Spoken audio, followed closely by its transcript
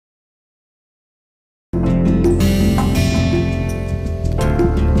I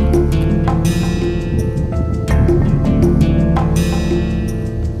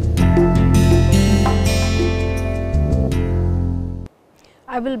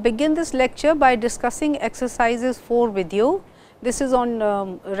will begin this lecture by discussing exercises 4 with you. This is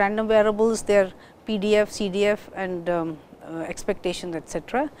on random variables, their PDF, CDF and expectations,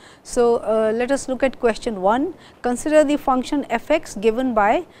 etc. So, let us look at question 1. Consider the function f x given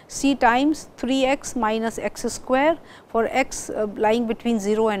by c times 3 x minus x square for x lying between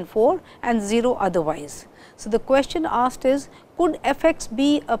 0 and 4 and 0 otherwise. So, the question asked is, could f x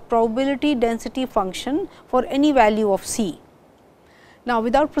be a probability density function for any value of c? Now,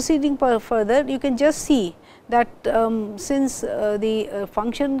 without proceeding further, you can just see that since the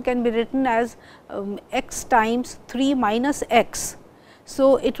function can be written as x times 3 minus x.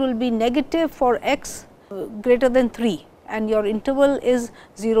 So, it will be negative for x greater than 3 and your interval is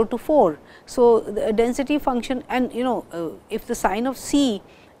 0 to 4. So, the density function and if the sign of c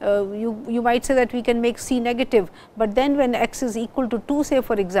you might say that we can make c negative, but then when x is equal to 2 say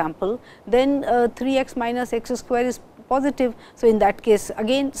for example, then 3 x minus x square is positive. So, in that case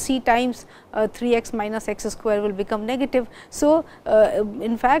again c times 3 x minus x square will become negative. So,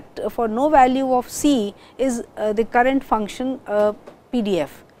 in fact, for no value of c is the current function PDF,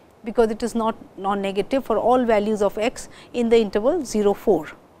 because it is not non-negative for all values of x in the interval 0 4.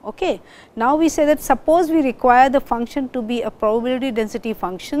 Okay. Now, we say that suppose we require the function to be a probability density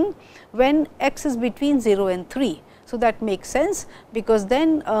function when x is between 0 and 3. So, that makes sense, because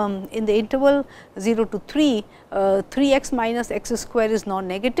then in the interval 0 to 3, 3 x minus x square is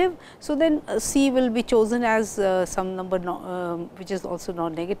non-negative. So, then c will be chosen as some number which is also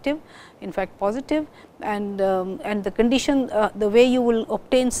non-negative, in fact positive, and the condition the way you will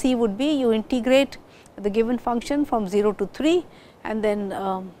obtain c would be you integrate the given function from 0 to 3 and then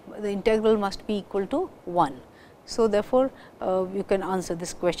the integral must be equal to 1. So, therefore, you can answer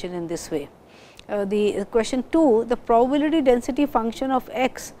this question in this way. The question 2, the probability density function of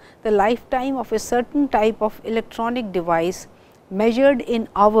x, the lifetime of a certain type of electronic device measured in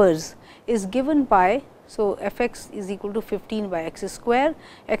hours, is given by. So, f x is equal to 15 by x square,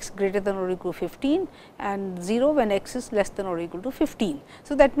 x greater than or equal to 15 and 0 when x is less than or equal to 15.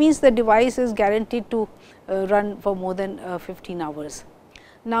 So, that means the device is guaranteed to run for more than 15 hours.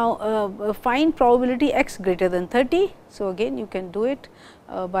 Now, find probability x greater than 30. So, again you can do it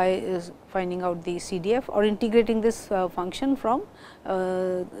by finding out the CDF or integrating this function from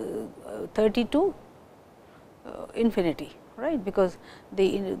 30 to infinity, right, because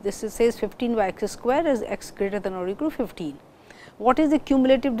this says 15 by x square is x greater than or equal to 15. What is the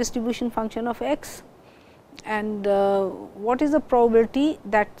cumulative distribution function of x, and what is the probability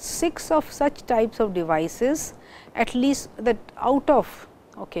that 6 of such types of devices, at least that out of,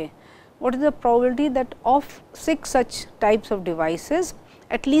 okay, what is the probability that of 6 such types of devices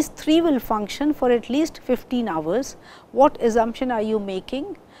at least 3 will function for at least 15 hours. What assumption are you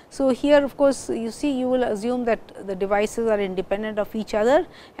making? So, here of course, you see you will assume that the devices are independent of each other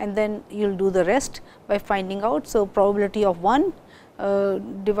and then you will do the rest by finding out. So, probability of one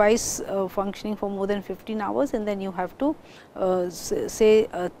device functioning for more than 15 hours and then you have to say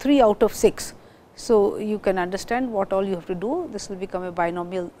 3 out of 6. So, you can understand what all you have to do. This will become a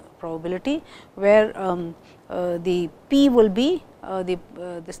binomial probability, where the p will be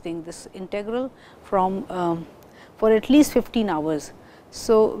this integral from for at least 15 hours.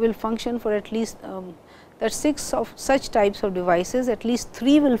 So, will function for at least that 6 of such types of devices, at least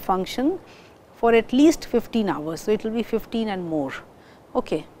 3 will function for at least 15 hours. So, it will be 15 and more.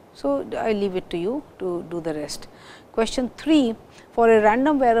 Okay. So, I leave it to you to do the rest. Question 3, for a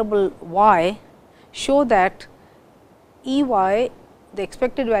random variable y, show that E y, the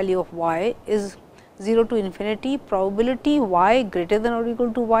expected value of y is 0 to infinity, probability y greater than or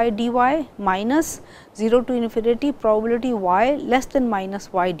equal to y dy minus 0 to infinity, probability y less than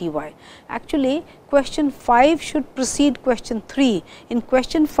minus y dy. Actually, question 5 should precede question 3. In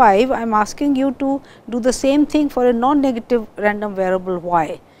question 5, I am asking you to do the same thing for a non-negative random variable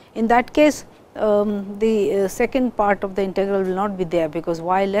y. In that case, the second part of the integral will not be there, because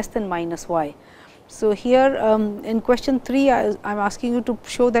y less than minus y. So, here in question 3, I am asking you to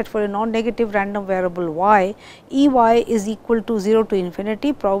show that for a non-negative random variable y, E y is equal to 0 to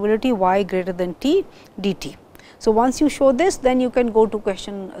infinity, probability y greater than t dt. So, once you show this, then you can go to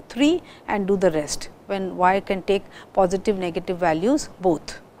question 3 and do the rest, when y can take positive negative values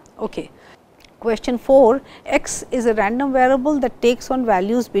both. Okay. Question 4, x is a random variable that takes on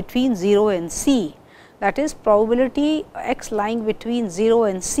values between 0 and c, that is probability x lying between 0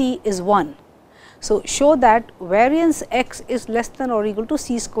 and c is 1. So, show that variance x is less than or equal to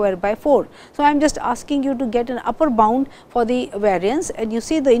c square by 4. So, I am just asking you to get an upper bound for the variance, and you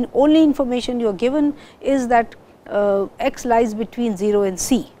see the only information you are given is that x lies between 0 and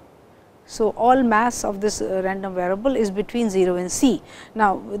c. So, all mass of this random variable is between 0 and c.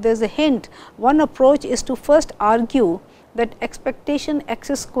 Now, there is a hint. One approach is to first argue that expectation x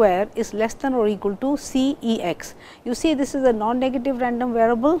square is less than or equal to c e x. You see, this is a non-negative random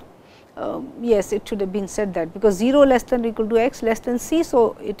variable. Yes, it should have been said that, because 0 less than or equal to x less than c.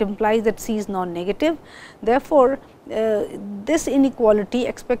 So, it implies that c is non-negative. Therefore, this inequality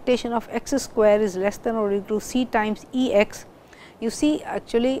expectation of x square is less than or equal to c times e x. You see,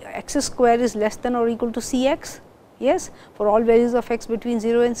 actually x square is less than or equal to c x, yes, for all values of x between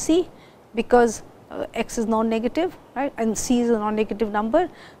 0 and c, because x is non-negative, right, and c is a non-negative number.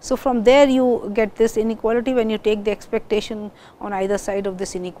 So, from there you get this inequality when you take the expectation on either side of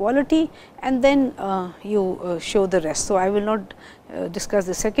this inequality, and then you show the rest. So, I will not discuss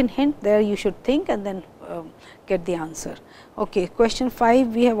the second hint. There you should think and then get the answer. Okay, question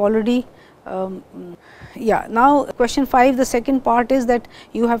 5 we have already now question 5, the second part is that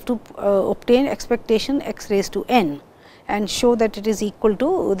you have to obtain expectation x raised to n and show that it is equal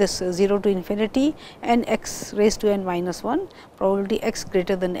to this 0 to infinity n x raised to n minus 1 probability x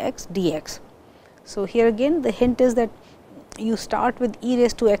greater than x dx. So, here again the hint is that you start with e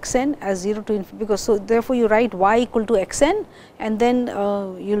raised to x n as 0 to infinity, because so therefore, you write y equal to x n, and then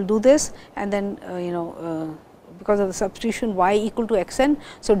you will do this, and then because of the substitution y equal to x n.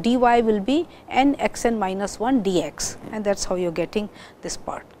 So, dy will be n x n minus 1 dx, and that is how you are getting this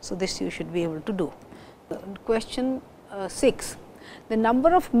part. So, this you should be able to do. Question 6, the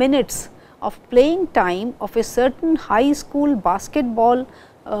number of minutes of playing time of a certain high school basketball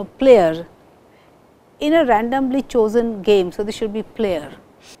player in a randomly chosen game. So, this should be player.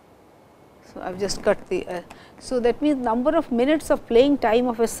 So, I have just cut the so that means number of minutes of playing time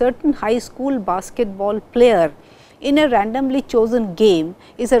of a certain high school basketball player in a randomly chosen game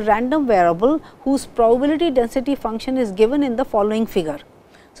is a random variable whose probability density function is given in the following figure.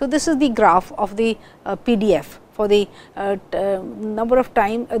 So, this is the graph of the PDF for the number of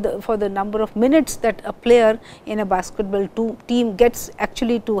time for the number of minutes that a player in a basketball team gets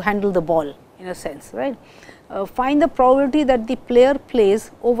actually to handle the ball in a sense, right. Find the probability that the player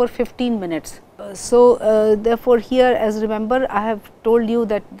plays over 15 minutes. Therefore, here as remember I have told you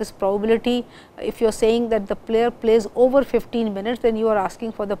that this probability, if you are saying that the player plays over 15 minutes, then you are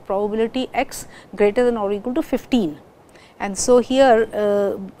asking for the probability x greater than or equal to 15. And so, here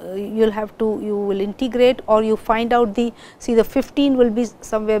you will have to, you will integrate or you find out the, see the 15 will be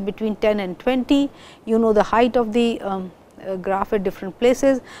somewhere between 10 and 20, you know the height of the graph at different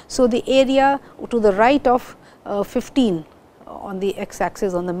places. So, the area to the right of 15 on the x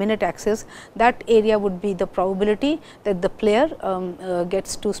axis, on the minute axis, that area would be the probability that the player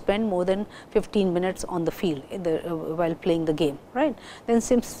gets to spend more than 15 minutes on the field in the, while playing the game, right. Then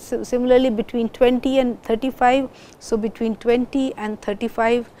similarly, between 20 and 35, so between 20 and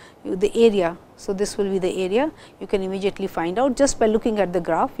 35 the area. So, this will be the area you can immediately find out just by looking at the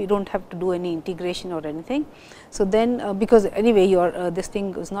graph, you do not have to do any integration or anything. So, then because anyway your this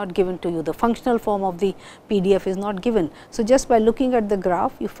thing is not given to you, the functional form of the PDF is not given. So, just by looking at the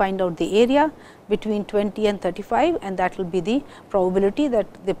graph you find out the area between 20 and 35, and that will be the probability that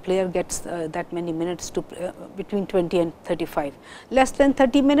the player gets that many minutes to between 20 and 35. Less than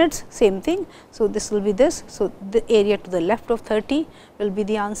 30 minutes, same thing. So, this will be this. So, the area to the left of 30 will be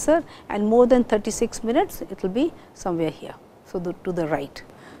the answer, and more than 36 minutes it will be somewhere here. So, to the right.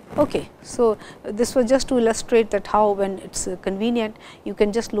 Okay. So, this was just to illustrate that how when it is convenient you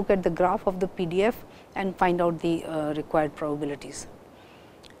can just look at the graph of the PDF and find out the required probabilities.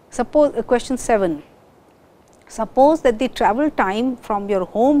 Suppose question 7, suppose that the travel time from your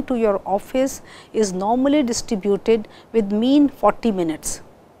home to your office is normally distributed with mean 40 minutes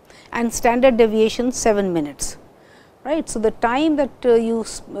and standard deviation 7 minutes. Right. So, the time that you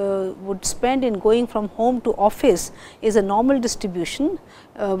would spend in going from home to office is a normal distribution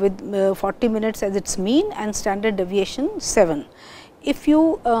with 40 minutes as its mean and standard deviation 7. If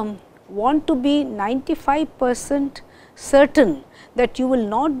you want to be 95% certain that you will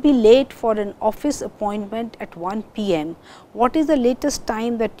not be late for an office appointment at 1 p.m., what is the latest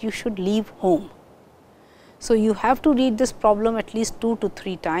time that you should leave home? So, you have to read this problem at least 2 to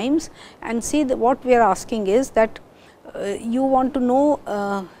 3 times and see that what we are asking is that you want to know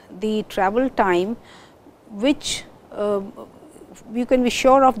the travel time which you can be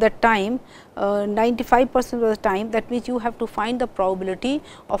sure of that time 95% of the time. That means, you have to find the probability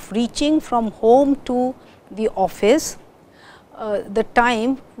of reaching from home to the office the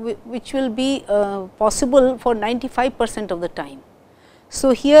time which will be possible for 95% of the time.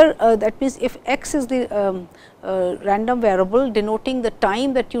 So, here that means, if x is the random variable denoting the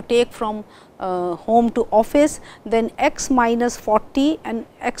time that you take from home to office, then x minus 40 and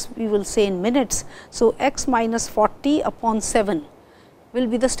x we will say in minutes. So, x minus 40 upon 7 will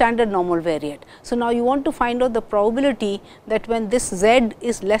be the standard normal variate. So, now you want to find out the probability that when this z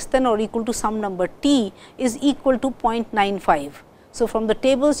is less than or equal to some number t is equal to 0.95. So, from the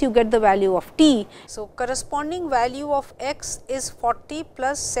tables you get the value of t. So, corresponding value of x is 40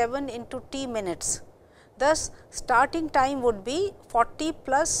 plus 7 into t minutes. Thus, starting time would be 40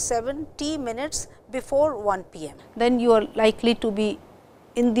 plus 7 t minutes before 1 p.m. Then you are likely to be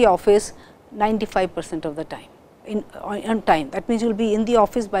in the office 95% of the time. On time, that means you will be in the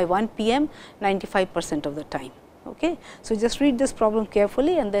office by 1 p.m. 95% of the time. Okay. So, just read this problem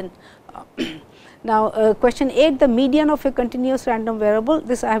carefully and then now, question 8, the median of a continuous random variable.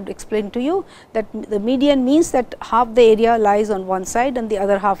 This I have explained to you, that the median means that half the area lies on one side and the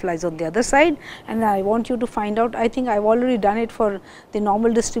other half lies on the other side, and I want you to find out. I think I have already done it for the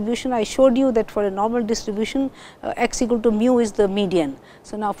normal distribution. I showed you that for a normal distribution x equal to mu is the median.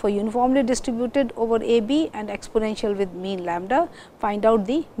 So, now for uniformly distributed over a b and exponential with mean lambda, find out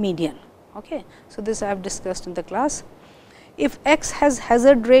the median. Okay. So, this I have discussed in the class. If x has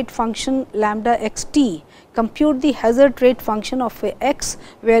hazard rate function lambda x t, compute the hazard rate function of a x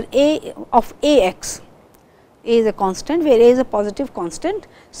where a of a x, a is a constant, where a is a positive constant.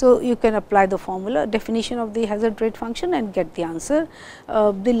 So, you can apply the formula definition of the hazard rate function and get the answer.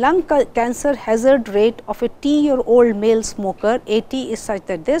 The lung cancer hazard rate of a t-year-old male smoker a t is such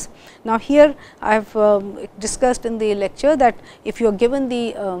that this. Now, here I have discussed in the lecture that if you are given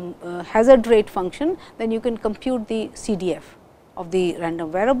the hazard rate function, then you can compute the CDF of the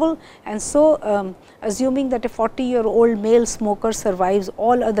random variable, and so assuming that a 40-year-old male smoker survives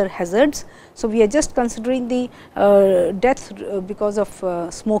all other hazards. So, we are just considering the death because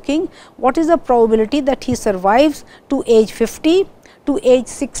of smoking. What is the probability that he survives to age 50 to age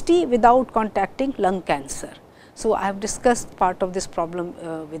 60 without contacting lung cancer? So, I have discussed part of this problem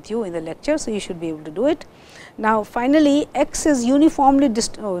with you in the lecture. So, you should be able to do it. Now, finally, x is uniformly this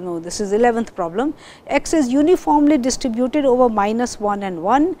is 11th problem. X is uniformly distributed over minus 1 and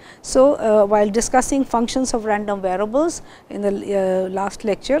 1. So, while discussing functions of random variables in the last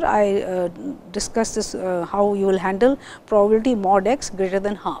lecture, I discussed this how you will handle probability mod x greater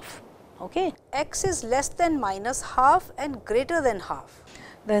than half. Okay. X is less than minus half and greater than half.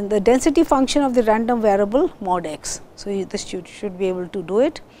 Then the density function of the random variable mod x. So, this should be able to do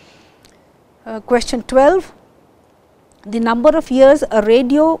it. Question 12. The number of years a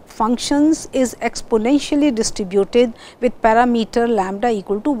radio functions is exponentially distributed with parameter lambda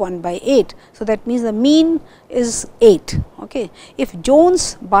equal to 1 by 8. So, that means the mean is 8. Okay. If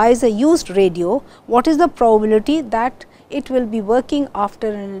Jones buys a used radio, what is the probability that it will be working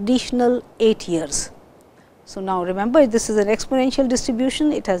after an additional 8 years? So, now remember, this is an exponential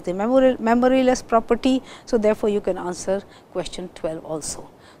distribution, it has the memoryless property. So, therefore, you can answer question 12 also.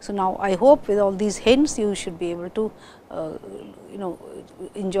 So, now I hope with all these hints you should be able to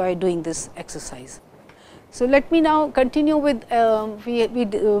enjoy doing this exercise. So, let me now continue with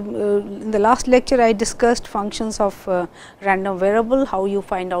in the last lecture I discussed functions of random variable, how you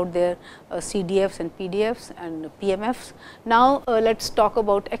find out their CDFs and PDFs and PMFs. Now, let us talk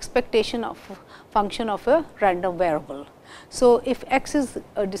about expectation of function of a random variable. So, if x is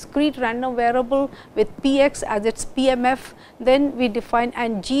a discrete random variable with p x as its PMF, then we define,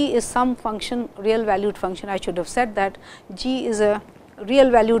 and g is some function, real valued function. I should have said that g is a real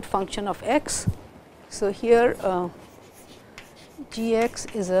valued function of x. So, here g x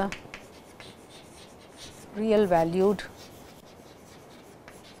is a real valued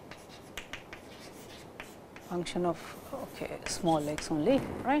function of small x only,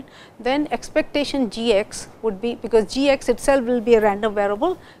 right. Then expectation g x would be, because g x itself will be a random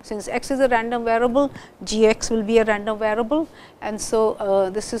variable, since x is a random variable, g x will be a random variable, and so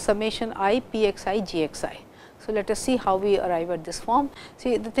this is summation I p x I g x I. So, let us see how we arrive at this form.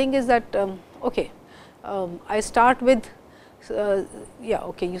 See, the thing is that I start with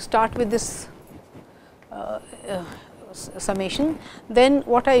you start with this summation. Then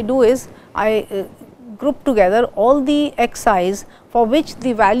what I do is I group together all the x i's for which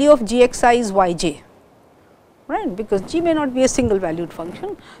the value of g x I is y j, right, because g may not be a single valued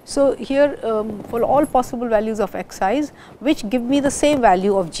function. So, here for all possible values of x i's which give me the same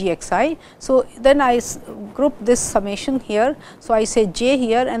value of g x I. So, then I group this summation here. So, I say j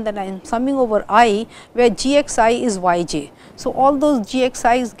here, and then I am summing over I where g x I is y j. So, all those g x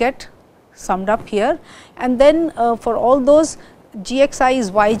i's get summed up here, and then for all those gxi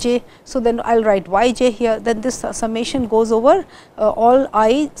is yj. So, then I will write yj here, then this summation goes over all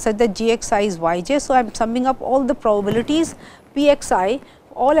I such that gxi is yj. So, I am summing up all the probabilities pxi,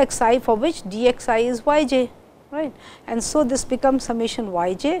 all xi for which gxi is yj, right. And so, this becomes summation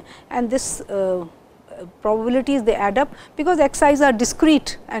yj, and this probabilities they add up, because xi's are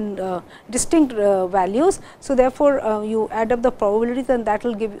discrete and distinct values. So, therefore, you add up the probabilities and that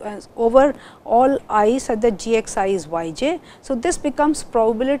will give over all I such that gxi is yj. So, this becomes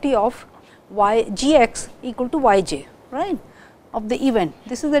probability of gx equal to yj, right, of the event.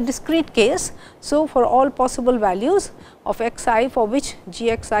 This is a discrete case. So, for all possible values of xi for which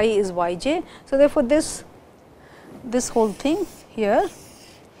gxi is yj. So, therefore, this whole thing here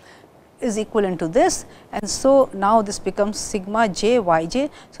is equivalent to this, and so now this becomes sigma j yj.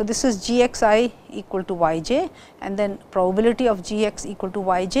 So, this is gxi equal to yj, and then probability of gx equal to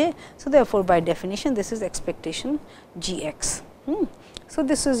yj. So, therefore, by definition this is expectation gx. So,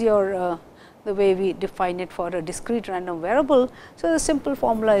 this is your the way we define it for a discrete random variable. So, the simple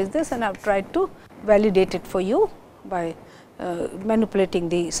formula is this, and I have tried to validate it for you by manipulating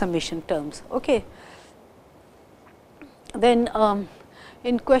the summation terms. Okay. Then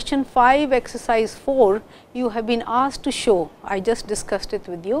in question 5 exercise 4, you have been asked to show, I just discussed it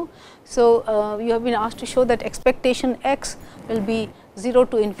with you. So, you have been asked to show that expectation x will be 0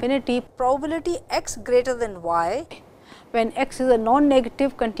 to infinity, probability x greater than y when x is a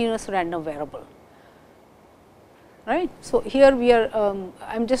non-negative continuous random variable, right. So, here we are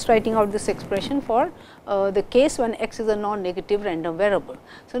I am just writing out this expression for the case when x is a non-negative random variable.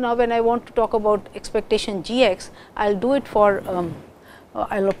 So, now when I want to talk about expectation gx, I will do it for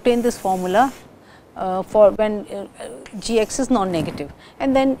I will obtain this formula for when gx is non-negative,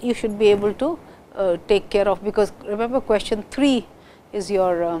 and then you should be able to take care of, because remember question 3 is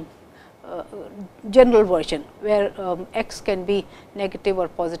your general version, where x can be negative or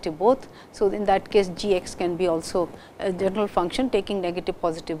positive both. So, in that case gx can be also a general function taking negative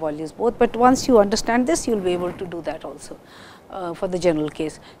positive values both, but once you understand this you will be able to do that also for the general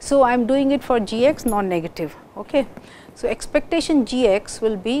case. So, I am doing it for gx non-negative. Okay. So, expectation gx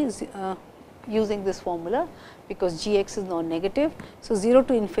will be using this formula, because gx is non-negative. So, 0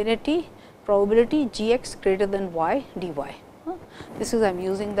 to infinity probability gx greater than y dy. This is I am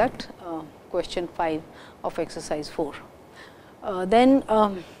using that question 5 of exercise 4. Then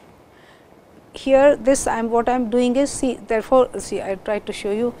here this what I am doing is, see, therefore, see I tried to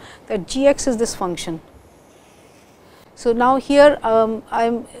show you that gx is this function. So, now here I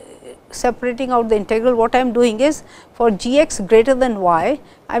am separating out the integral. What I am doing is for gx greater than y,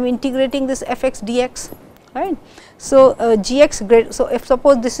 I am integrating this fx dx, right. So, gx greater, so if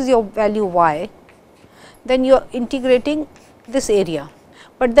suppose this is your value y, then you are integrating this area,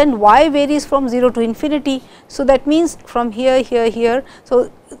 but then y varies from 0 to infinity. So, that means from here, here.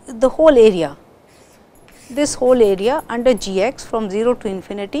 So, the whole area, this whole area under gx from 0 to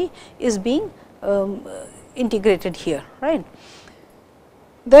infinity is being integrated here, right.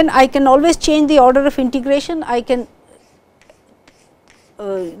 Then I can always change the order of integration. I can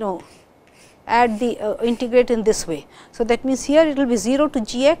add the integrate in this way. So, that means here it will be 0 to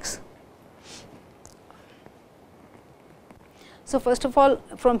gx. So, first of all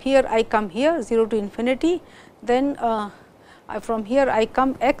from here I come here 0 to infinity, then from here I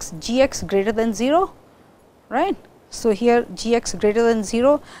come x gx greater than 0, right. So, here gx greater than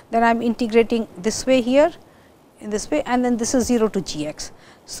 0, then I am integrating this way here in this way, and then this is 0 to gx.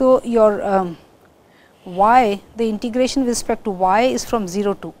 So, your y, the integration with respect to y is from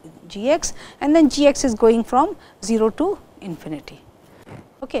 0 to gx, and then gx is going from 0 to infinity.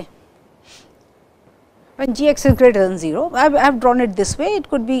 Okay. When gx is greater than 0, I have drawn it this way, it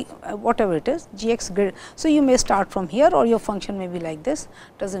could be whatever it is, gx greater. So, you may start from here, or your function may be like this,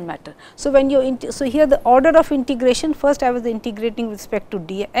 does not matter. So, when you so here the order of integration, first I was integrating with respect to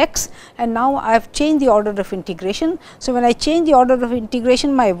dx, and now I have changed the order of integration. So, when I change the order of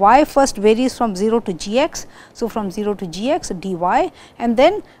integration, my y first varies from 0 to gx. So, from 0 to gx dy, and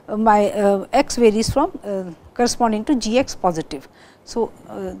then my x varies from corresponding to gx positive. So,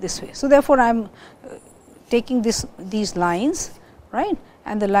 this way. So, therefore, I am taking these lines, right,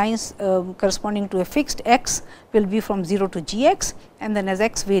 and the lines corresponding to a fixed x will be from 0 to gx, and then as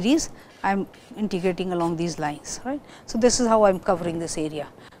x varies I am integrating along these lines, right. So, this is how I am covering this area.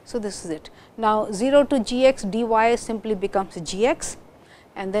 So, this is it. Now, 0 to gx dy simply becomes gx,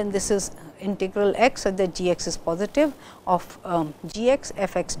 and then this is integral x such that gx is positive of gx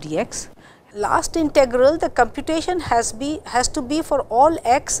fx dx. Last integral, the computation has to be for all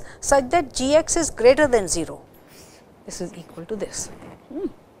x such that gx is greater than 0. This is equal to this.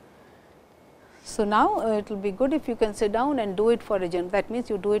 So, now it will be good if you can sit down and do it for a that means,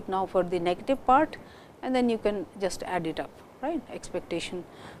 you do it now for the negative part and then you can just add it up, right, expectation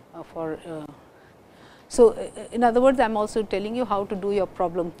for. So, in other words, I am also telling you how to do your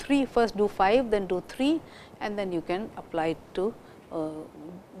problem 3, first do 5, then do 3 and then you can apply it to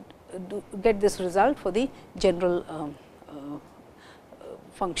get this result for the general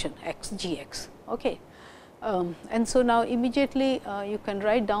function x g x. Okay. And so, now immediately you can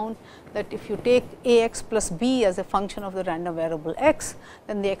write down that if you take a x plus b as a function of the random variable x,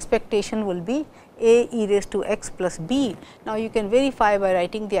 then the expectation will be a e raised to x plus b. Now, you can verify by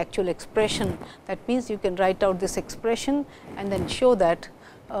writing the actual expression. That means, you can write out this expression and then show that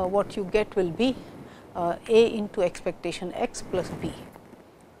what you get will be a into expectation x plus b.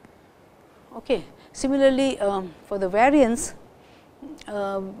 Okay. Similarly, for the variance,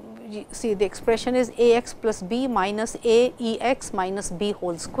 see the expression is a x plus b minus a e x minus b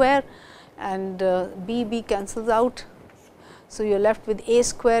whole square and b cancels out. So, you are left with a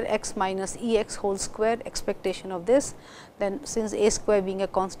square x minus e x whole square expectation of this. Then since a square being a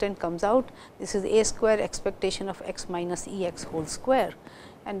constant comes out, this is a square expectation of x minus e x whole square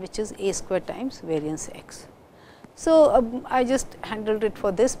and which is a square times variance x. So, I just handled it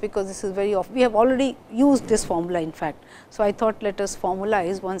for this because this is very often we have already used this formula in fact. So, I thought let us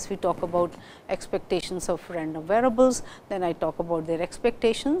formalize once we talk about expectations of random variables, then I talk about their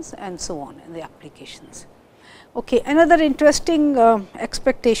expectations and so on and the applications. Okay. Another interesting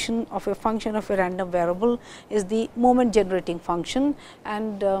expectation of a function of a random variable is the moment generating function,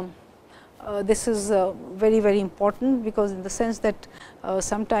 and this is very important because in the sense that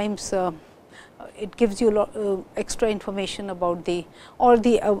sometimes it gives you extra information about the or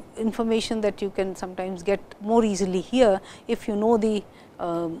the information that you can sometimes get more easily here if you know the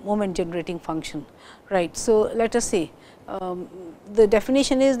moment generating function, right. So, let us say the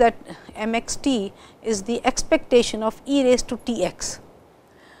definition is that m x t is the expectation of e raised to t x,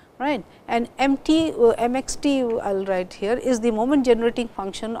 right, and m x t I will write here is the moment generating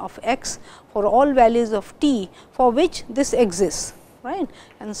function of x for all values of t for which this exists, right.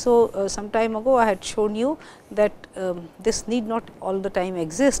 And so, some time ago I had shown you that this need not all the time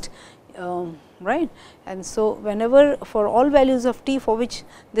exist, right. And so, whenever for all values of t for which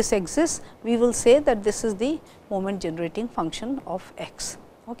this exists, we will say that this is the moment generating function of x.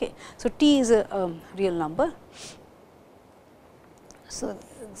 Okay. So, t is a real number. So,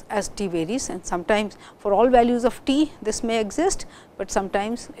 as t varies and sometimes for all values of t this may exist, but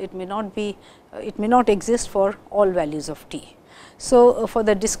sometimes it may not be it may not exist for all values of t. So, for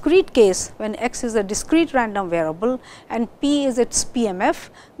the discrete case when x is a discrete random variable and p is its PMF,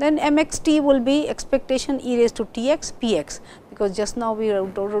 then m x t will be expectation e raised to t x p x, because just now we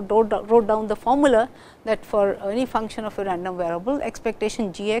wrote down the formula that for any function of a random variable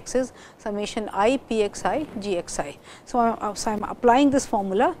expectation g x is summation I p x I g x I. So, I am applying this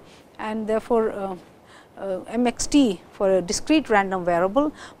formula and therefore, m x t for a discrete random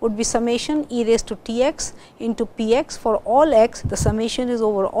variable would be summation e raised to t x into p x for all x, the summation is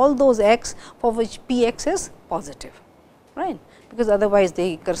over all those x for which p x is positive, right, because otherwise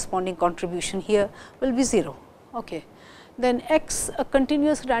the corresponding contribution here will be 0. Okay. Then x a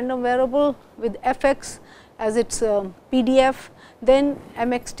continuous random variable with f x as its PDF, then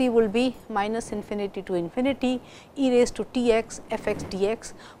m x t will be minus infinity to infinity e raised to t x f x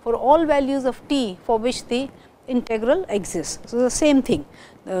dx for all values of t for which the integral exists. So, the same thing,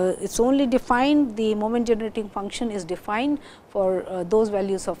 it is only defined, the moment generating function is defined for those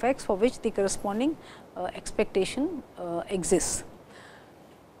values of x for which the corresponding expectation exists.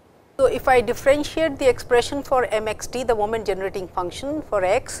 So, if I differentiate the expression for m x t, the moment generating function for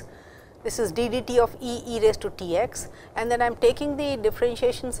x, this is d d t of e raised to t x, and then I am taking the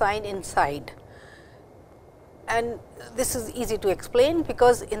differentiation sign inside. And this is easy to explain,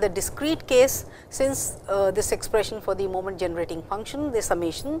 because in the discrete case, since this expression for the moment generating function, the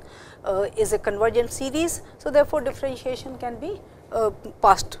summation is a convergent series. So, therefore, differentiation can be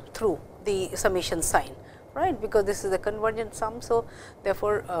passed through the summation sign, right, because this is a convergent sum. So,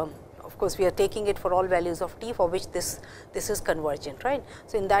 therefore, of course, we are taking it for all values of t for which this is convergent, right.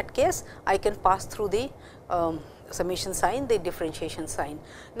 So, in that case I can pass through the summation sign, the differentiation sign.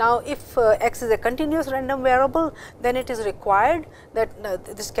 Now, if x is a continuous random variable, then it is required that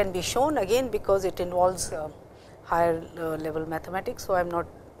this can be shown again, because it involves higher level mathematics. So, I am not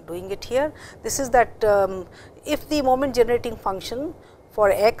doing it here. This is that if the moment generating function for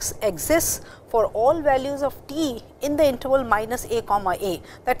x exists for all values of t in the interval minus a comma a.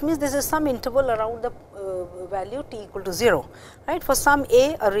 That means, this is some interval around the value t equal to 0, right. For some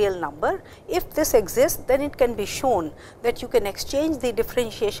a real number, if this exists, then it can be shown that you can exchange the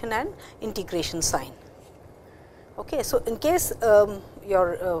differentiation and integration sign. Okay. So, in case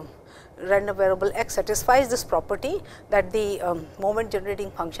your random variable x satisfies this property that the moment generating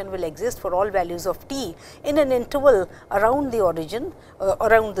function will exist for all values of t in an interval around the origin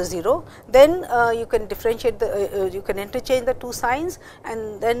around the 0, then you can differentiate the you can interchange the two signs,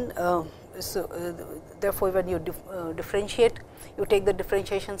 and then therefore, when you differentiate, you take the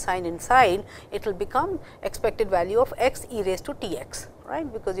differentiation sign inside, it will become expected value of x e raised to t x,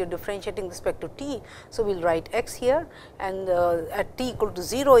 right, because you are differentiating with respect to t. So, we will write x here, and at t equal to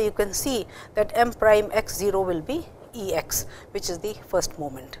 0, you can see that m prime x 0 will be E x, which is the first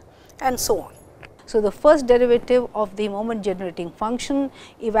moment, and so on. So, the first derivative of the moment generating function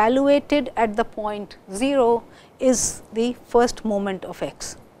evaluated at the point 0 is the first moment of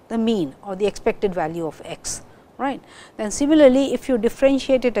x, the mean or the expected value of x, right. Then similarly, if you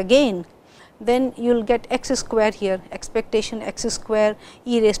differentiate it again, then you will get x square here, expectation x square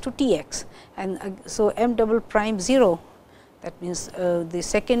e raised to t x, and so m double prime 0, that means the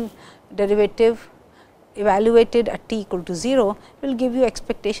second derivative evaluated at t equal to 0 will give you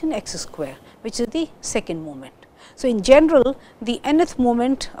expectation x square, which is the second moment. So, in general, the nth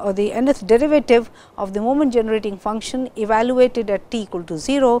moment or the nth derivative of the moment generating function evaluated at t equal to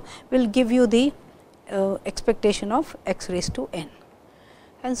 0 will give you the expectation of x raised to n.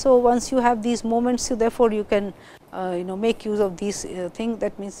 And so, once you have these moments, so therefore, you can make use of these things.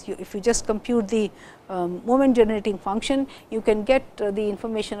 That means, if you just compute the moment generating function, you can get the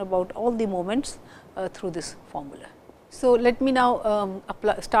information about all the moments through this formula. So, let me now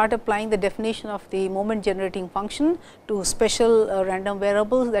start applying the definition of the moment generating function to special random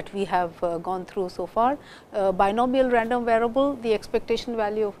variables that we have gone through so far. Binomial random variable, the expectation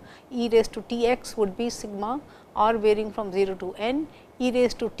value of e raised to t x would be sigma r varying from 0 to n, e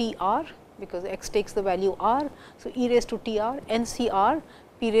raised to t r, because x takes the value r. So, e raised to t r, n c r,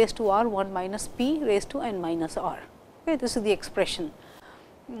 p raised to r 1 minus p raised to n minus r. Okay, this is the expression.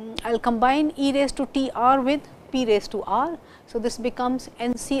 I will combine e raised to t r with p raised to r. So, this becomes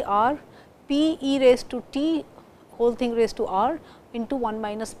n c r p e raised to t whole thing raised to r into 1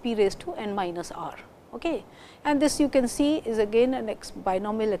 minus p raised to n minus r. Okay. And this you can see is again an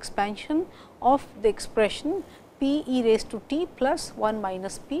binomial expansion of the expression p e raised to t plus 1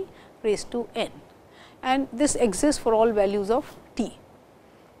 minus p raised to n, and this exists for all values of t,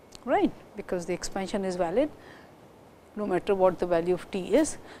 right, because the expansion is valid no matter what the value of t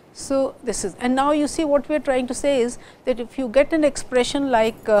is. So, this is, and now you see what we are trying to say is that if you get an expression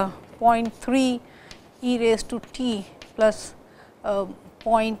like 0.3 e raised to t plus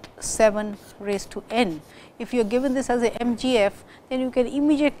 0.7 raised to n, if you are given this as a MGF, then you can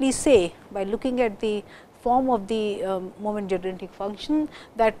immediately say by looking at the form of the moment generating function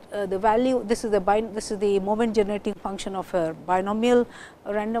that the value, this is the moment generating function of a binomial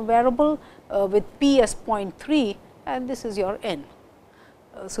random variable with p as 0.3, and this is your n.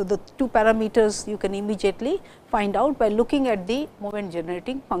 So, the two parameters you can immediately find out by looking at the moment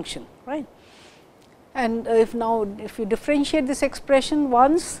generating function, right. And if you differentiate this expression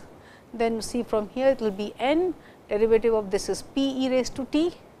once, then see from here it will be n, derivative of this is p e raised to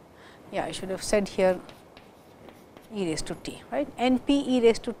t, yeah, I should have said here e raised to t, right, n p e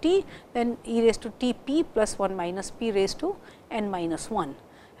raised to t, then e raised to t p plus 1 minus p raised to n minus 1.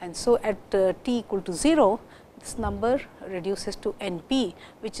 And so, at t equal to 0, this number reduces to n p,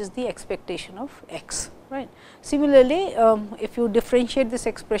 which is the expectation of x, right. Similarly, if you differentiate this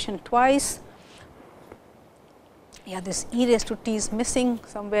expression twice, yeah, this e raised to t is missing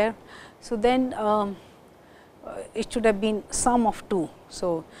somewhere. So, then it should have been sum of 2.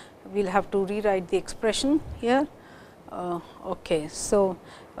 So, we will have to rewrite the expression here. Okay. So,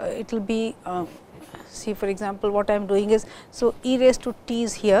 it will be see, for example, what I am doing is, so e raised to t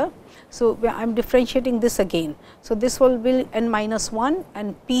is here. So, I am differentiating this again. So, this will be n minus 1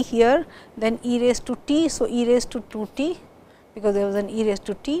 and p here, then e raised to t. So, e raised to 2 t, because there was an e raised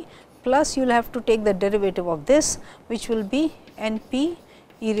to t, plus you will have to take the derivative of this, which will be n p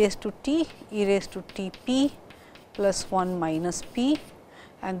e raised to t e raised to t p plus 1 minus p,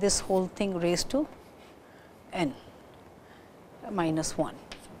 and this whole thing raised to n minus 1.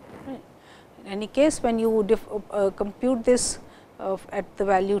 Right. In any case, when you compute this at the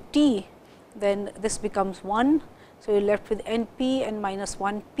value t, then this becomes 1. So, you are left with n p and minus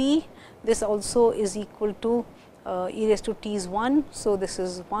 1 p. This also is equal to e raised to t is 1. So, this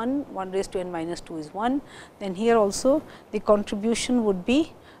is 1, 1 raised to n minus 2 is 1. Then here also the contribution would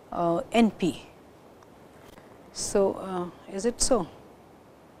be n p. So, is it so?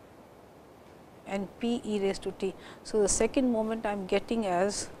 n p e raised to t. So, the second moment I am getting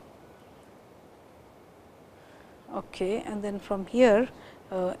as okay, and then from here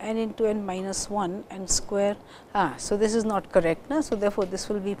n into n minus 1 n square. So, this is not correct. Na? So, therefore, this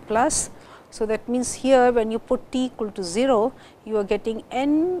will be plus. So, that means here when you put t equal to 0, you are getting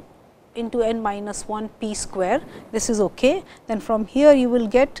n into n minus 1 p square. This is okay. Then from here you will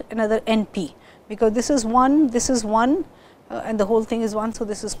get another n p, because this is 1, and the whole thing is 1. So,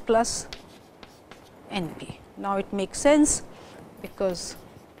 this is plus n p. Now, it makes sense because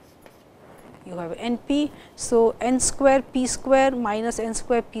you have n p. So, n square p square minus n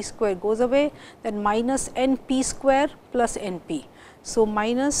square p square goes away, then minus n p square plus n p. So,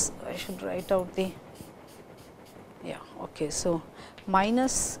 minus, I should write out the, okay. So,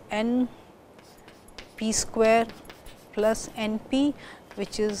 minus n p square plus n p,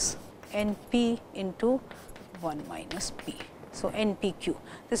 which is n p into 1 minus p. So, n p q,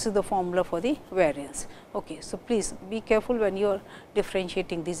 this is the formula for the variance. Okay. So, please be careful when you are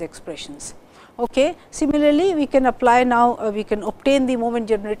differentiating these expressions. Okay. Similarly, we can apply now, we can obtain the moment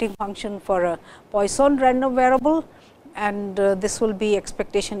generating function for a Poisson random variable, and this will be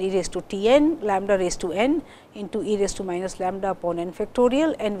expectation e raised to t n lambda raised to n into e raised to minus lambda upon n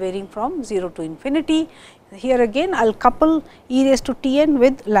factorial, n varying from 0 to infinity. Here again I will couple e raised to t n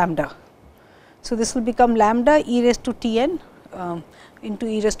with lambda. So, this will become lambda e raised to t n into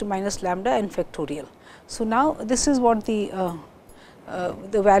e raised to minus lambda n factorial. So, now this is what the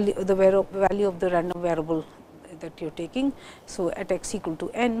value of the random variable that you are taking. So, at x equal to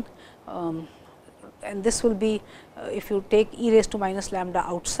n, and this will be if you take e raised to minus lambda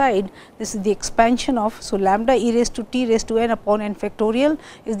outside, this is the expansion of. So, lambda e raised to t raised to n upon n factorial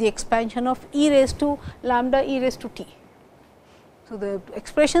is the expansion of e raised to lambda e raised to t. So, the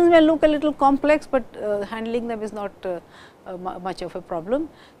expressions may look a little complex, but handling them is not much of a problem.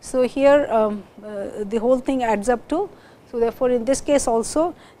 So, here the whole thing adds up to. So, therefore, in this case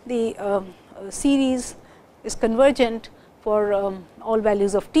also the series is convergent for all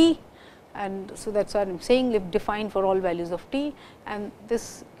values of t, and so that is what I am saying, if defined for all values of t, and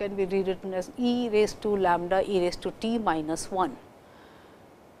this can be rewritten as e raised to lambda e raised to t minus 1.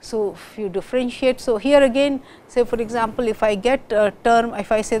 So, if you differentiate, so here again say for example, if I get a term,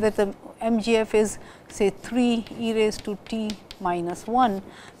 if I say that the MGF is say 3 e raised to t minus 1,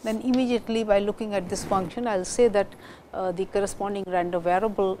 then immediately by looking at this function I will say that the corresponding random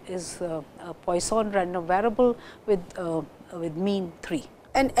variable is a Poisson random variable with mean 3.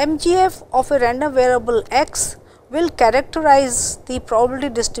 An MGF of a random variable x will characterize the probability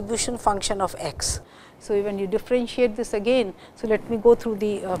distribution function of x. So, when you differentiate this again, so let me go through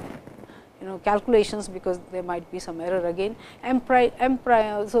the calculations, because there might be some error again.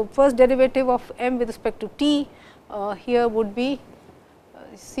 So, first derivative of m with respect to t here would be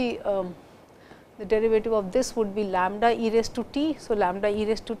the derivative of this would be lambda e raised to t. So, lambda e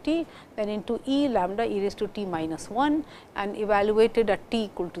raised to t, then into e lambda e raised to t minus 1, and evaluated at t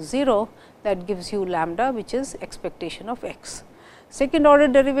equal to 0, that gives you lambda, which is expectation of x. Second order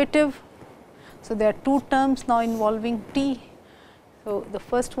derivative. So, there are two terms now involving t. So, the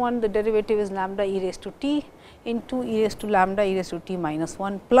first one, the derivative is lambda e raised to t into e raised to lambda e raised to t minus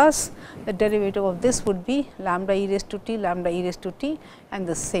 1 plus the derivative of this would be lambda e raised to t lambda e raised to t, and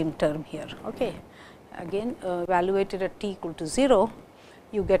the same term here. Okay. Again evaluated at t equal to 0,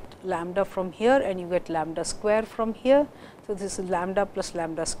 you get lambda from here and you get lambda square from here. So, this is lambda plus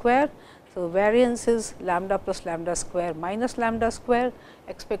lambda square. So, variance is lambda plus lambda square minus lambda square,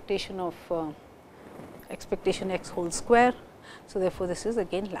 expectation of expectation x whole square. So, therefore, this is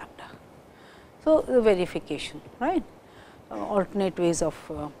again lambda. So, the verification, right, alternate ways of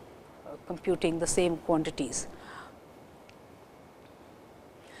computing the same quantities.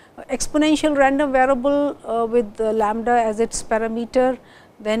 Exponential random variable with lambda as its parameter,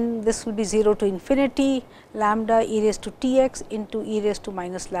 then this will be 0 to infinity lambda e raised to t x into e raised to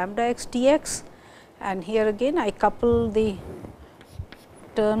minus lambda x t x, and here again I couple the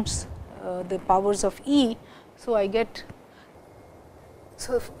terms the powers of e. So, I get,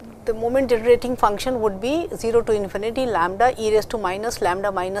 so the moment generating function would be 0 to infinity lambda e raised to minus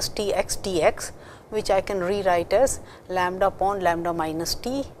lambda minus t x dx, which I can rewrite as lambda upon lambda minus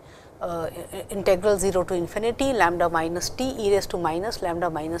t integral 0 to infinity lambda minus t e raised to minus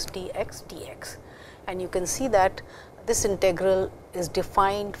lambda minus t x dx. And you can see that this integral is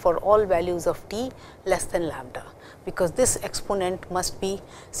defined for all values of t less than lambda, because this exponent must be,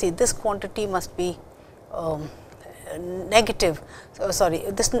 see this quantity must be negative, sorry,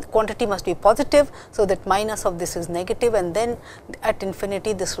 this quantity must be positive. So, that minus of this is negative, and then at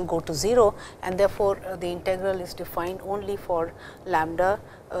infinity this will go to 0, and therefore, the integral is defined only for lambda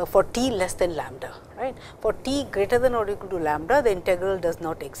for t less than lambda, right. For t greater than or equal to lambda, the integral does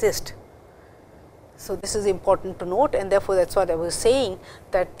not exist. So, this is important to note, and therefore, that is what I was saying,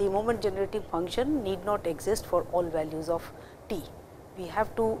 that the moment generating function need not exist for all values of t. We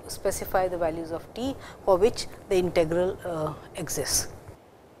have to specify the values of t for which the integral exists.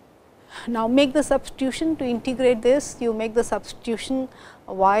 Now, make the substitution to integrate this. You make the substitution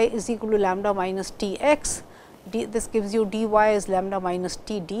y is equal to lambda minus t x. This gives you dy is lambda minus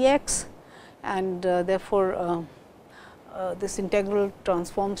t dx, and therefore, this integral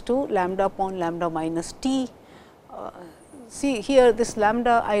transforms to lambda upon lambda minus t. See here, this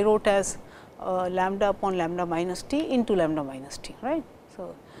lambda I wrote as lambda upon lambda minus t into lambda minus t, right.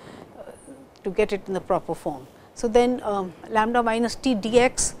 So, to get it in the proper form. So, then lambda minus t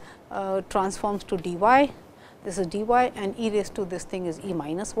dx transforms to dy, this is dy, and e raised to this thing is e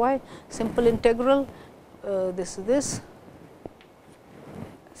minus y, simple integral, this is this.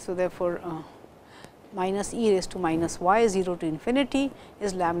 So, therefore, minus e raised to minus y 0 to infinity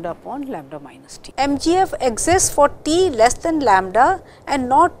is lambda upon lambda minus t. MGF exists for t less than lambda and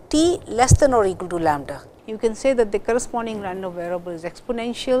not t less than or equal to lambda. You can say that the corresponding random variable is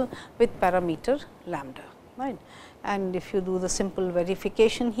exponential with parameter lambda, right. And if you do the simple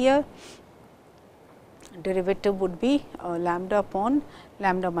verification here, derivative would be lambda upon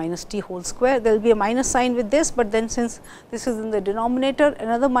lambda minus t whole square. There will be a minus sign with this, but then since this is in the denominator,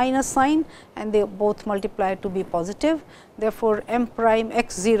 another minus sign, and they both multiply to be positive. Therefore, m prime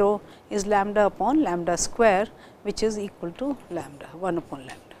x 0 is lambda upon lambda square, which is equal to lambda 1 upon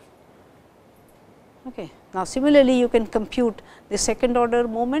lambda. Okay. Now, similarly, you can compute the second order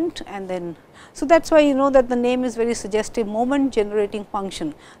moment, and then, so that is why you know that the name is very suggestive, moment generating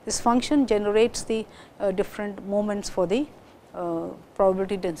function. This function generates the different moments for the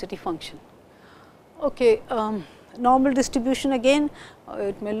probability density function. Okay. Normal distribution again,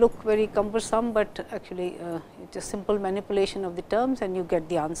 it may look very cumbersome, but actually it is simple manipulation of the terms and you get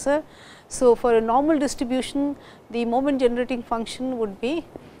the answer. So, for a normal distribution, the moment generating function would be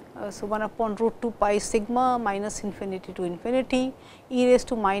so 1 upon root 2 pi sigma minus infinity to infinity e raised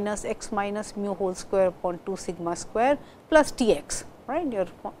to minus x minus mu whole square upon 2 sigma square plus t x, right. You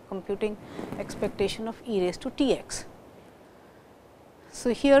are computing expectation of e raised to t x. So,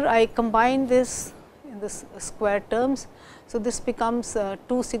 here I combine this in this square terms. So, this becomes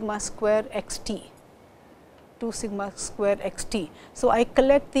 2 sigma square x t, 2 sigma square x t. So, I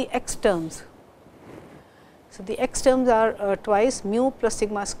collect the x terms. So, the x terms are twice mu plus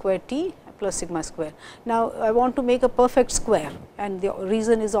sigma square t plus sigma square. Now, I want to make a perfect square, and the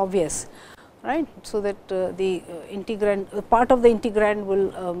reason is obvious, right. So, that the integrand, part of the integrand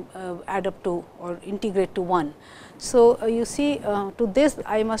will add up to or integrate to 1. So, you see to this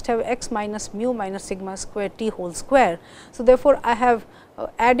I must have x minus mu minus sigma square t whole square. So, therefore, I have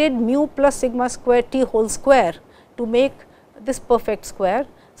added mu plus sigma square t whole square to make this perfect square.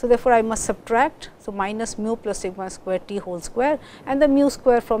 So, therefore, I must subtract. So, minus mu plus sigma square t whole square, and the mu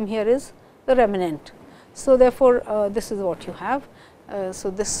square from here is the remnant. So, therefore, this is what you have. So,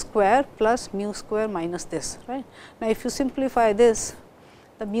 this square plus mu square minus this, right. Now, if you simplify this,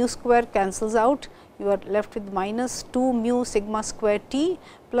 the mu square cancels out, you are left with minus 2 mu sigma square t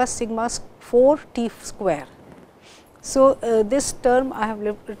plus sigma 4 t square. So, this term I have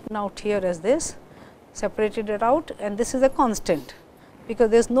written out here as this, separated it out, and this is a constant,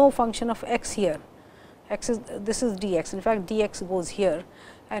 because there is no function of x here, x is this is dx, in fact dx goes here,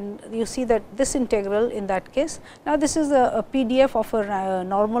 and you see that this integral in that case. Now, this is a PDF of a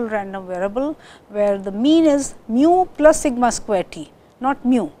normal random variable, where the mean is mu plus sigma square t, not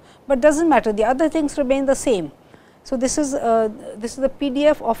mu, but does not matter, the other things remain the same. So, this is the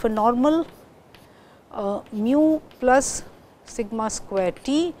PDF of a normal mu plus sigma square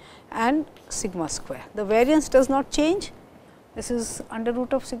t and sigma square. The variance does not change. This is under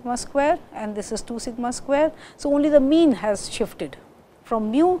root of sigma square and this is 2 sigma square. So, only the mean has shifted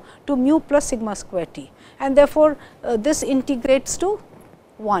from mu to mu plus sigma square t, and therefore, this integrates to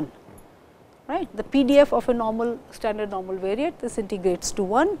 1, right. The PDF of a normal standard normal variate, this integrates to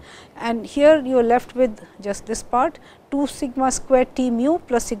 1, and here you are left with just this part 2 sigma square t mu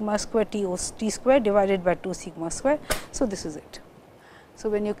plus sigma square t square divided by 2 sigma square. So, this is it. So,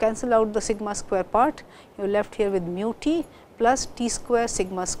 when you cancel out the sigma square part, you are left here with mu t plus t square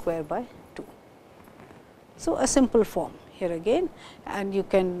sigma square by 2. So, a simple form here again, and you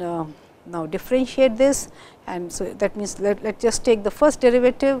can now differentiate this, and so that means let us just take the first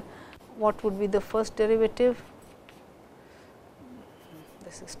derivative. What would be the first derivative?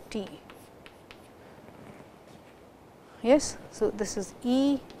 this is t. Yes. So, this is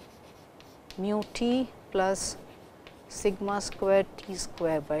E mu t plus sigma square t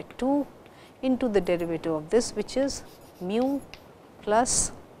square by 2 into the derivative of this, which is mu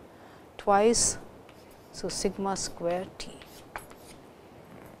plus twice, so sigma square t.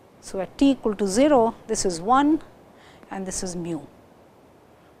 So, at t equal to 0, this is 1 and this is mu.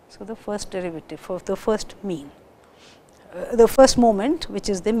 So, the first derivative for the first mean, the first moment, which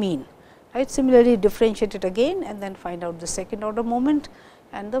is the mean, right. Similarly, differentiate it again and then find out the second order moment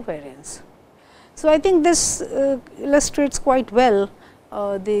and the variance. So, I think this illustrates quite well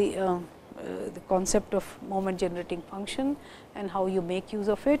the concept of moment generating function and how you make use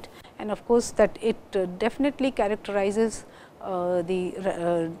of it, and of course, that it definitely characterizes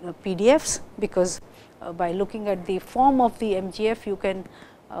the PDFs, because by looking at the form of the MGF,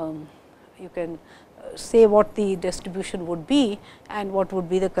 you can say what the distribution would be and what would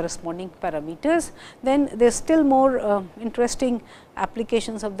be the corresponding parameters. Then there is still more interesting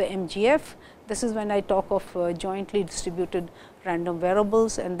applications of the MGF. This is when I talk of jointly distributed random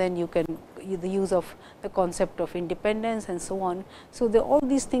variables, and then you can the use of the concept of independence and so on. So, all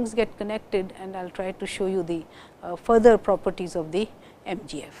these things get connected, and I will try to show you the further properties of the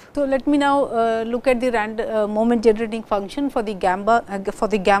MGF. So, let me now look at the moment generating function for the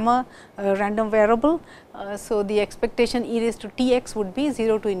gamma random variable. So, the expectation e raised to t x would be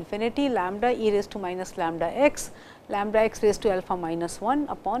 0 to infinity lambda e raised to minus lambda x raised to alpha minus 1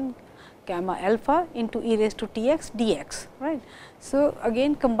 upon gamma alpha into e raised to t x dx, right. So,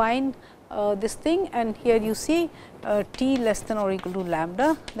 again combine this thing, and here you see t less than or equal to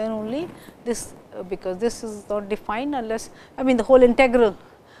lambda, then only this, because this is not defined unless, I mean, the whole integral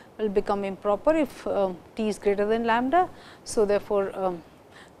will become improper if t is greater than lambda. So, therefore,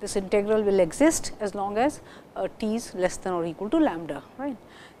 this integral will exist as long as t is less than or equal to lambda, right.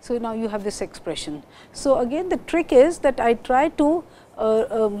 So, now you have this expression. So, again the trick is that I try to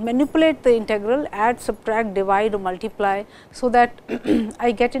manipulate the integral, add, subtract, divide or multiply, so that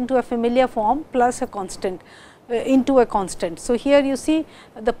I get into a familiar form plus a constant into a constant. So, here you see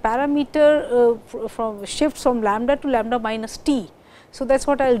the parameter from shifts from lambda to lambda minus t. So, that is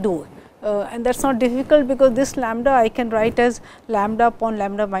what I will do, and that is not difficult, because this lambda I can write as lambda upon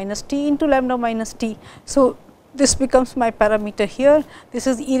lambda minus t into lambda minus t. So, this becomes my parameter here, this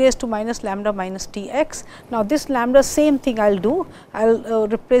is e raised to minus lambda minus t x. Now, this lambda same thing I will do, I will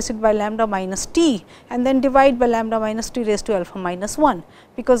replace it by lambda minus t and then divide by lambda minus t raised to alpha minus 1,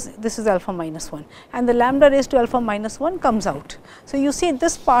 because this is alpha minus 1, and the lambda raised to alpha minus 1 comes out. So, you see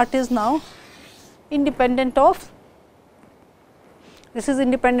this part is now independent of, this is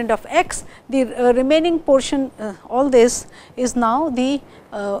independent of x, the remaining portion all this is now the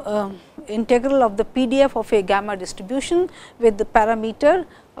integral of the PDF of a gamma distribution with the parameter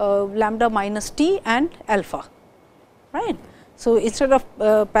lambda minus t and alpha, right. So, instead of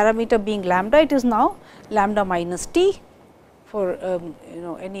parameter being lambda, it is now lambda minus t for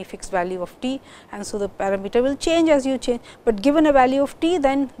any fixed value of t, and so the parameter will change as you change, but given a value of t,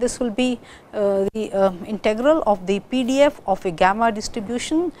 then this will be the integral of the PDF of a gamma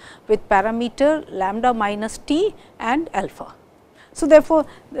distribution with parameter lambda minus t and alpha. So, therefore,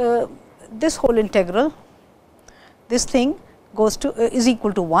 this whole integral, this thing goes to is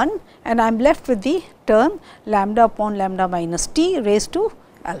equal to 1, and I am left with the term lambda upon lambda minus t raised to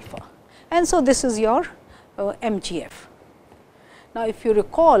alpha, and so this is your MGF. Now, if you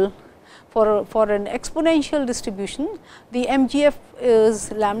recall, for an exponential distribution, the MGF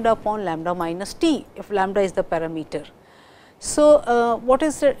is lambda upon lambda minus t, if lambda is the parameter. So, what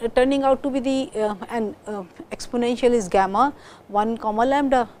is turning out to be the exponential is gamma 1 comma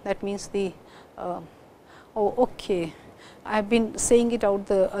lambda, that means the okay, I have been saying it out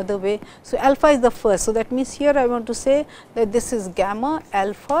the other way. So, alpha is the first. So, that means here I want to say that this is gamma,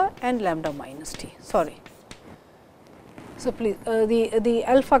 alpha and lambda minus t, sorry. So, please the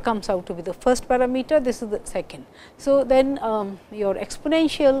alpha comes out to be the first parameter, this is the second. So, then your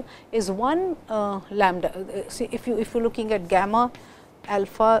exponential is 1 lambda. See, if you are looking at gamma,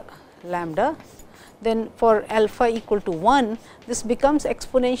 alpha, lambda, then for alpha equal to 1, this becomes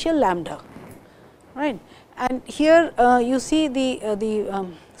exponential lambda, right. And here you see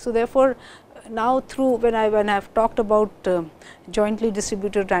so therefore, now through when I have talked about jointly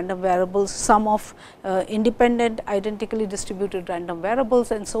distributed random variables, sum of independent identically distributed random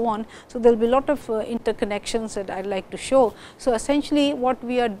variables and so on. So, there will be a lot of interconnections that I would like to show. So, essentially what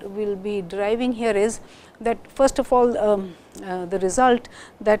we will be deriving here is that first of all the result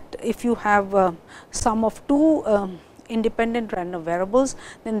that if you have sum of two independent random variables,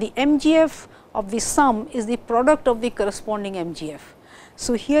 then the MGF of the sum is the product of the corresponding MGF.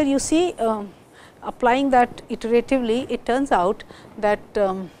 So, here you see applying that iteratively, it turns out that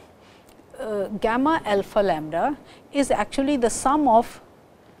gamma alpha lambda is actually the sum of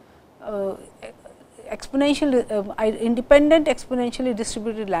exponential independent exponentially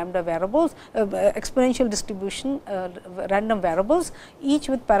distributed lambda variables, exponential distribution random variables, each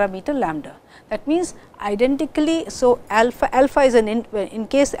with parameter lambda. That means, identically, so alpha is an in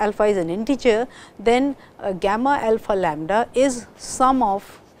case alpha is an integer, then gamma alpha lambda is sum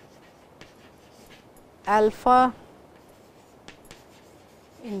of alpha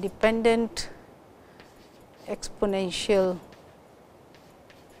independent exponential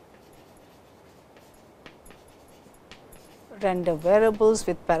random variables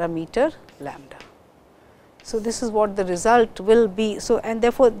with parameter lambda. So, this is what the result will be. So, and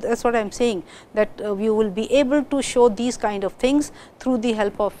therefore, that is what I am saying, that you will be able to show these kind of things through the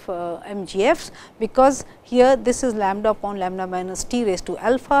help of MGFs, because here this is lambda upon lambda minus t raised to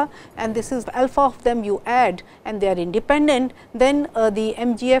alpha, and this is alpha of them you add and they are independent, then the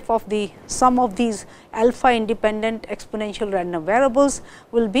MGF of the sum of these alpha independent exponential random variables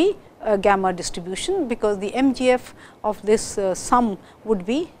will be gamma distribution, because the MGF of this sum would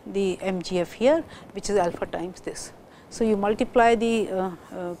be the MGF here, which is alpha times this. So, you multiply the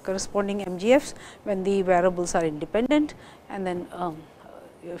corresponding MGFs when the variables are independent, and then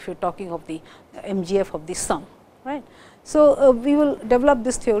if you are talking of the MGF of the sum, right. So, we will develop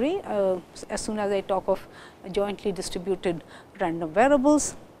this theory as soon as I talk of jointly distributed random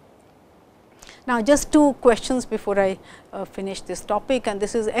variables. Now, just two questions before I finish this topic, and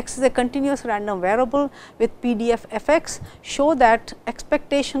this is x is a continuous random variable with PDF f x. Show that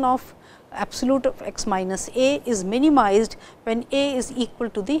expectation of absolute of x minus a is minimized when a is equal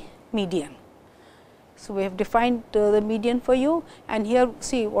to the median. So, we have defined the median for you, and here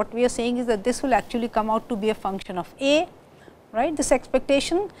see what we are saying is that this will actually come out to be a function of a, right, this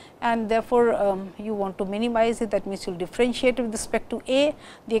expectation, and therefore, you want to minimize it. That means, you will differentiate with respect to a,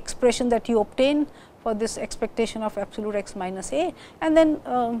 the expression that you obtain for this expectation of absolute x minus a, and then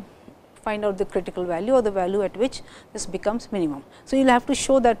find out the critical value or the value at which this becomes minimum. So, you will have to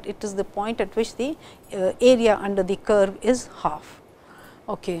show that it is the point at which the area under the curve is half.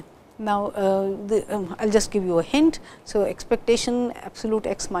 Okay. Now, I will just give you a hint. So, expectation absolute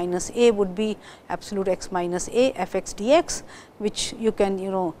x minus a would be absolute x minus a f x dx, which you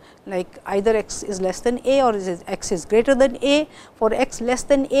can like either x is less than a or x is greater than a. For x less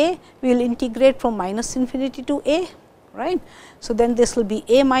than a, we will integrate from minus infinity to a, right. So, then this will be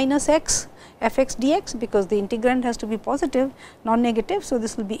a minus x f x dx, because the integrand has to be positive, non-negative. So,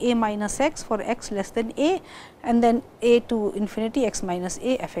 this will be a minus x for x less than a, and then a to infinity x minus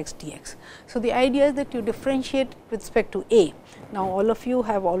a f x dx. So, the idea is that you differentiate with respect to a. Now, all of you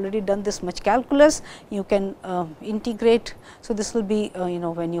have already done this much calculus, you can integrate. So, this will be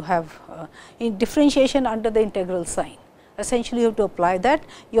when you have in differentiation under the integral sign. Essentially, you have to apply that.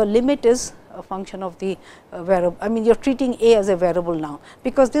 Your limit is a function of the variable. I mean, you are treating a as a variable now,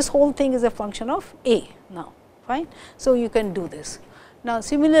 because this whole thing is a function of a now, fine. So, you can do this. Now,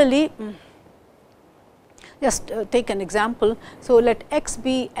 similarly, just take an example. So, let x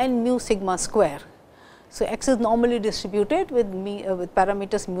be n mu sigma square. So, x is normally distributed with with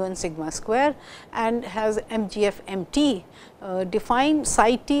parameters mu and sigma square, and has MGF mt. Define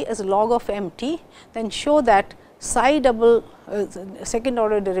psi t as log of mt, then show that psi double second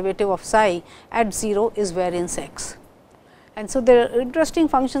order derivative of psi at 0 is variance x. And so, there are interesting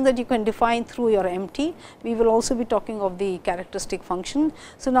functions that you can define through your mt. We will also be talking of the characteristic function.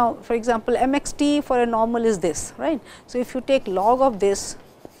 So, now for example, mxt for a normal is this, right. So, if you take log of this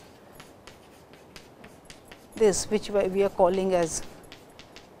which we are calling as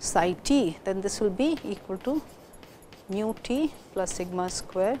psi t, then this will be equal to mu t plus sigma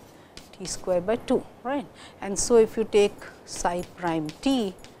square t square by 2, right. And so, if you take psi prime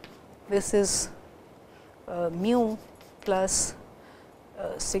t, this is mu plus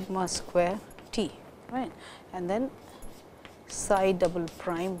sigma square t, right, and then psi double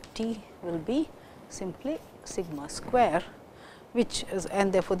prime t will be simply sigma square, which is,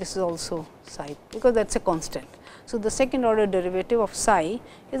 and therefore, this is also psi, because that is a constant. So, the second order derivative of psi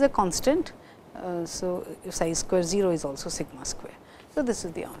is a constant. So, if psi square 0 is also sigma square. So, this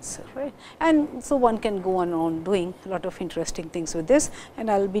is the answer, right. And so, one can go on doing a lot of interesting things with this, and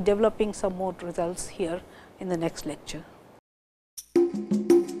I will be developing some more results here in the next lecture.